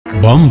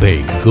Bombay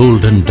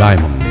Golden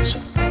Diamonds.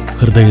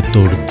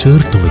 ഹൃദയത്തോട്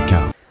ചേർത്ത്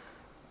വയ്ക്കാം.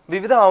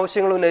 വിവിധ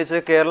ആവശ്യങ്ങൾ ഉന്നയിച്ച്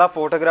Kerala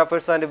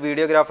photographers and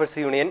videographers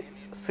union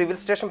civil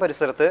station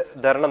പരിസരത്ത്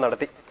ധർണ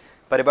നടത്തി.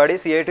 പരിപാടി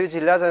Citu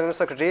ജില്ലാ ജനറൽ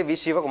സെക്രട്ടറി വി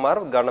ശിവകുമാർ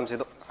ഉദ്ഘാടനം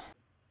ചെയ്തു.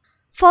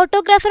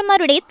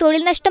 ഫോട്ടോഗ്രാഫർമാരുടെ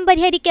തൊഴിൽ നഷ്ടം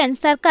പരിഹരിക്കാൻ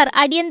സർക്കാർ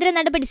അടിയന്തര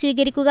നടപടി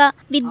സ്വീകരിക്കുക,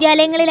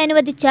 വിദ്യാലയങ്ങളിൽ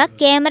അനുവദിച്ച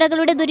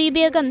ക്യാമറകളുടെ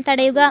ദുരുപയോഗം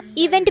തടയുക,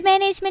 ഇവന്റ്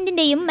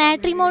മാനേജ്മെന്റിന്റെയും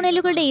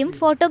മാട്രിമോണിയലുകളുടെയും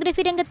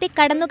ഫോട്ടോഗ്രാഫി രംഗത്തെ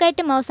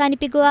കടന്നുകയറ്റം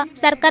അവസാനിപ്പിക്കുക,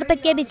 സർക്കാർ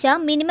പ്രഖ്യാപിച്ച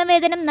മിനിമം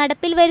വേതനം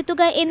നടപ്പിൽ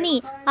വരുത്തുക എന്നീ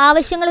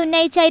ആവശ്യങ്ങൾ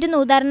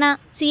ഉന്നയിച്ചായിരുന്നു ധർണ.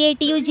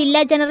 Citu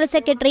ജില്ലാ ജനറൽ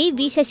സെക്രട്ടറി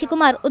വി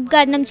ശശികുമാർ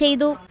ഉദ്ഘാടനം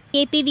ചെയ്തു.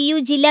 Kpvu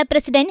ജില്ലാ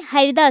പ്രസിഡന്റ്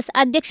ഹരിദാസ്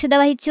അധ്യക്ഷത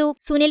വഹിച്ചു.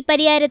 സുനിൽ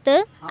പരിയാരത്ത്,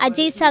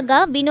 അജയ് സഗ,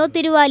 വിനോദ്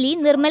തിരുവാലി,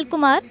 നിർമ്മൽ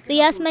കുമാർ,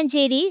 റിയാസ്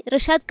മഞ്ചേരി,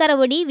 ഋഷാദ്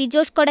കറവടി,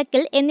 വിജോഷ്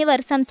കൊടക്കൽ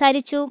എന്നിവർ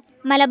സംസാരിച്ചു.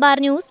 മലബാർ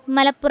ന്യൂസ്,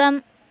 മലപ്പുറം.